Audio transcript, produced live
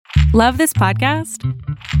Love this podcast?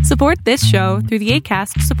 Support this show through the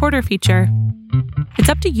Acast supporter feature. It's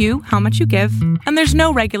up to you how much you give, and there's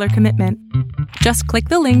no regular commitment. Just click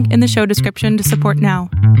the link in the show description to support now.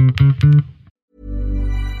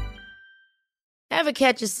 Ever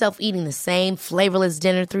catch yourself eating the same flavorless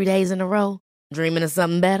dinner 3 days in a row? Dreaming of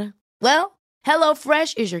something better? Well,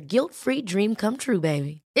 HelloFresh is your guilt-free dream come true,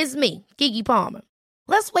 baby. It's me, Keke Palmer.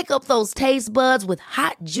 Let's wake up those taste buds with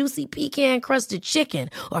hot, juicy pecan-crusted chicken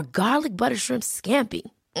or garlic butter shrimp scampi.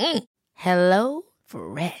 Hello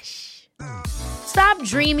Fresh. Stop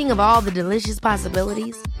dreaming of all the delicious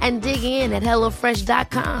possibilities and dig in at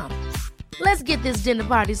HelloFresh.com. Let's get this dinner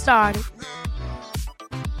party started.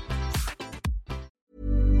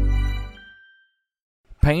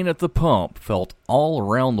 Pain at the pump felt all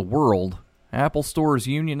around the world. Apple stores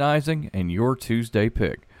unionizing, and your Tuesday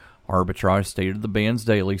pick. Arbitrage State of the Bands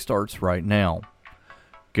Daily starts right now.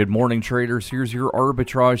 Good morning, traders. Here's your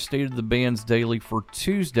Arbitrage State of the Bands Daily for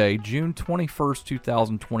Tuesday, June 21st,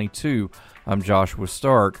 2022. I'm Joshua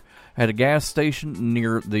Stark. At a gas station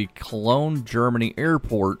near the Cologne, Germany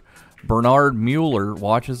airport, Bernard Mueller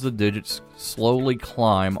watches the digits slowly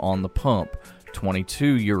climb on the pump.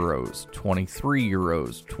 22 euros, 23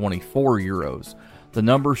 euros, 24 euros. The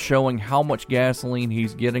numbers showing how much gasoline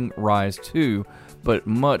he's getting rise too, but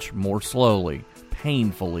much more slowly,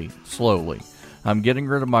 painfully slowly. I'm getting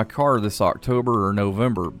rid of my car this October or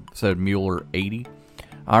November, said Mueller, 80.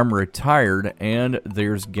 I'm retired and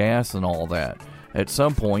there's gas and all that. At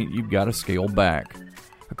some point, you've got to scale back.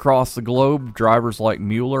 Across the globe, drivers like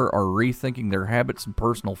Mueller are rethinking their habits and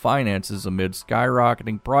personal finances amid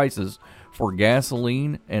skyrocketing prices for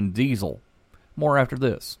gasoline and diesel. More after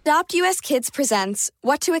this. Adopt US Kids presents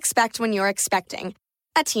What to Expect When You're Expecting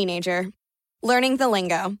a Teenager. Learning the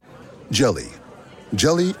lingo. Jelly.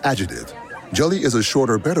 Jelly adjective. Jelly is a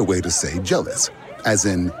shorter, better way to say jealous. As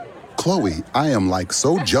in, Chloe, I am like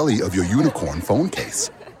so jelly of your unicorn phone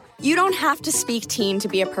case. You don't have to speak teen to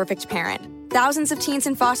be a perfect parent. Thousands of teens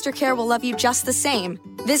in foster care will love you just the same.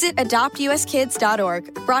 Visit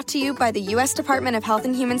adoptuskids.org, brought to you by the U.S. Department of Health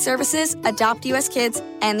and Human Services, Adopt US Kids,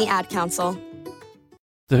 and the Ad Council.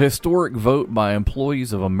 The historic vote by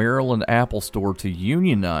employees of a Maryland Apple store to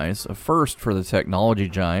unionize, a first for the technology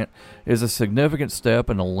giant, is a significant step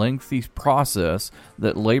in a lengthy process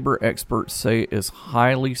that labor experts say is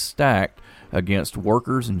highly stacked against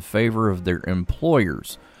workers in favor of their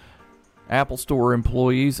employers. Apple Store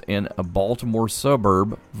employees in a Baltimore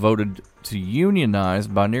suburb voted to unionize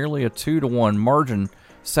by nearly a 2-to-1 margin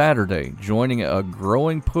Saturday, joining a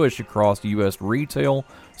growing push across U.S. retail,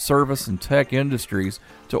 service, and tech industries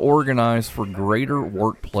to organize for greater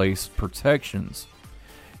workplace protections.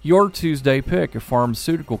 Your Tuesday pick, a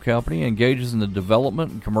pharmaceutical company, engages in the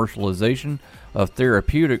development and commercialization of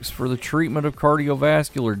therapeutics for the treatment of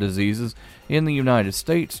cardiovascular diseases in the United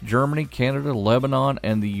States, Germany, Canada, Lebanon,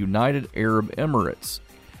 and the United Arab Emirates.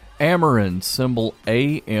 Amarin, symbol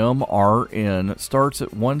AMRN, starts at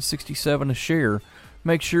 $167 a share.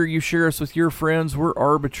 Make sure you share us with your friends. We're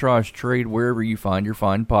Arbitrage Trade wherever you find your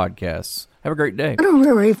fine podcasts. Have a great day.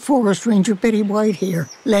 Honorary Forest Ranger Betty White here,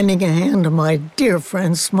 lending a hand to my dear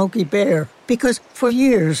friend Smokey Bear. Because for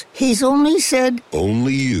years, he's only said,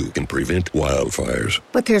 only you can prevent wildfires.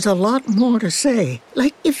 But there's a lot more to say.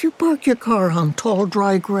 Like if you park your car on tall,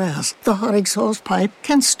 dry grass, the hot exhaust pipe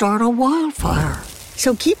can start a wildfire.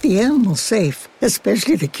 So keep the animals safe,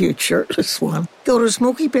 especially the cute shirtless one. Go to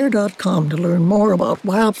SmokeyBear.com to learn more about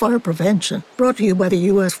wildfire prevention. Brought to you by the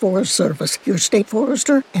U.S. Forest Service, your state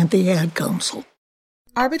forester, and the Ad Council.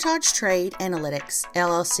 Arbitrage Trade Analytics,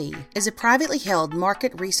 LLC, is a privately held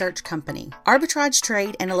market research company. Arbitrage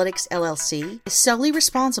Trade Analytics, LLC, is solely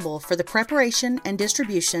responsible for the preparation and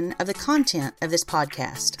distribution of the content of this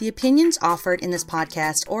podcast. The opinions offered in this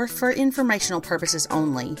podcast are for informational purposes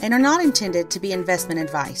only and are not intended to be investment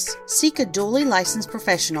advice. Seek a duly licensed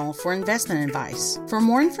professional for investment advice. For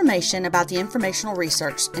more information about the informational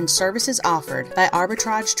research and services offered by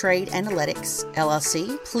Arbitrage Trade Analytics,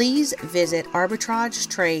 LLC, please visit arbitragetrade.com.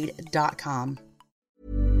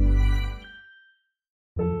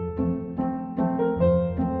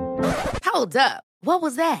 Hold up. What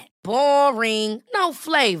was that? Boring. No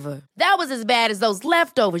flavor. That was as bad as those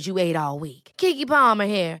leftovers you ate all week. Keke Palmer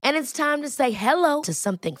here, and it's time to say hello to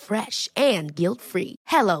something fresh and guilt-free.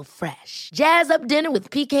 Hello Fresh. Jazz up dinner with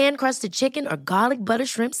pecan-crusted chicken or garlic butter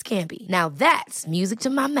shrimp scampi. Now that's music to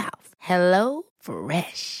my mouth. Hello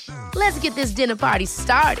Fresh. Let's get this dinner party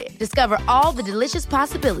started. Discover all the delicious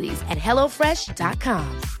possibilities at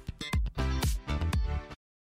HelloFresh.com.